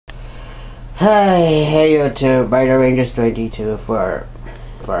Hey YouTube, by the Rangers 22 for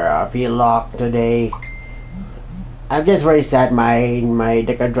a vlog today. I'm just very sad my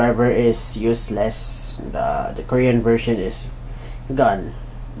Decadriver is useless. The Korean version is gone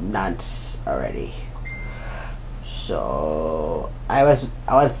nuts already. So I was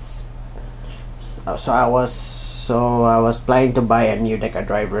planning to buy a new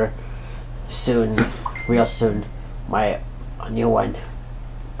Decadriver soon, real soon, a new one.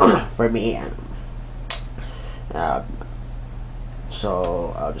 For me,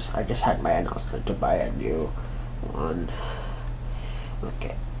 so I just had my announcement to buy a new one.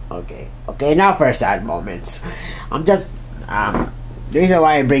 Okay. Now for sad moments. The reason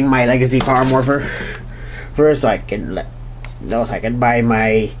why I bring my legacy power morpher first, so I can buy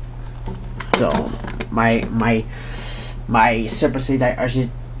my Super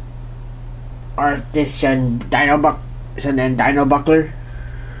Saiyan Artisan Dino Buckler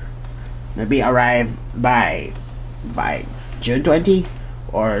maybe arrive by June 20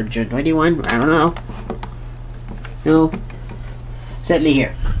 or June 21. I don't know. No, sadly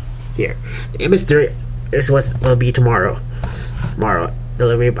here. The MSD will be tomorrow.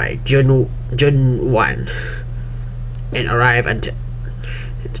 Delivery by June 1 and arrive until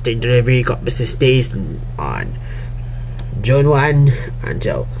state delivery. Got business days on June 1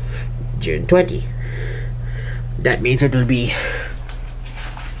 until June 20. That means it will be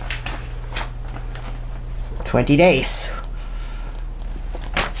 20 days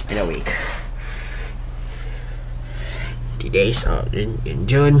in a week. 20 days in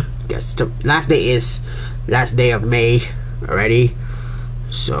June. Yes, the last day of May already.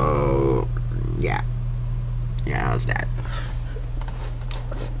 So yeah, how's that?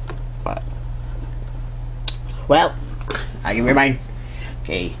 But well, I can remind.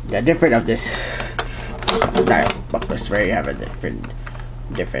 Okay, the difference of this bucklers where you have a different,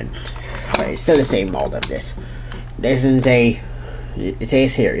 but it's still the same mold of this. Doesn't say, it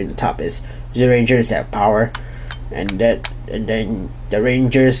says here in the top is the Rangers have power, and then the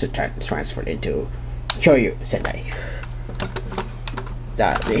Rangers transferred into Kyoryu Sentai.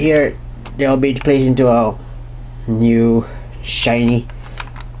 Here they'll be placed into a new shiny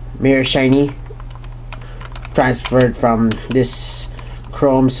mirror shiny, transferred from this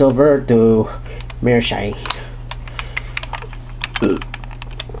chrome silver to mirror shiny.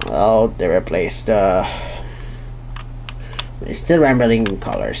 Oh, they replaced it's still rambling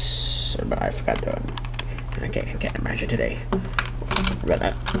colors, but I forgot to. I can't imagine today. But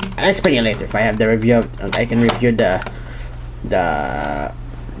I'll explain it later if I have the review. I can review the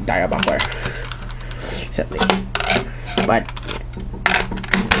Dino Buckler. Sadly, but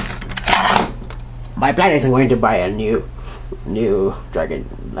my plan isn't going to buy a new dragon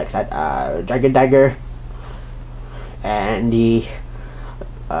like that. Dragon Dagger and the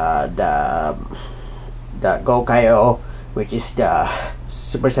Gokaio, which is the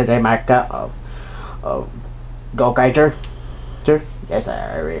Super Sentai marka of Gokaiger. Yes,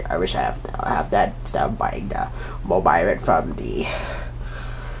 I wish I have that instead of buying the mobile from the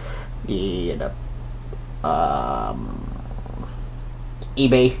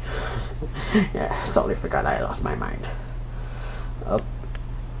eBay. Yeah, totally forgot. I lost my mind.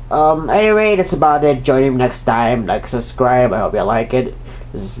 Anyway, that's about it. Join him next time. Like, subscribe. I hope you like it.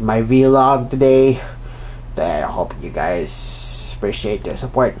 This is my vlog today. I hope you guys appreciate to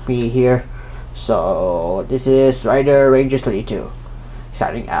support me here. So this is Rider Rangers 22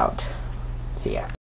 signing out. See ya.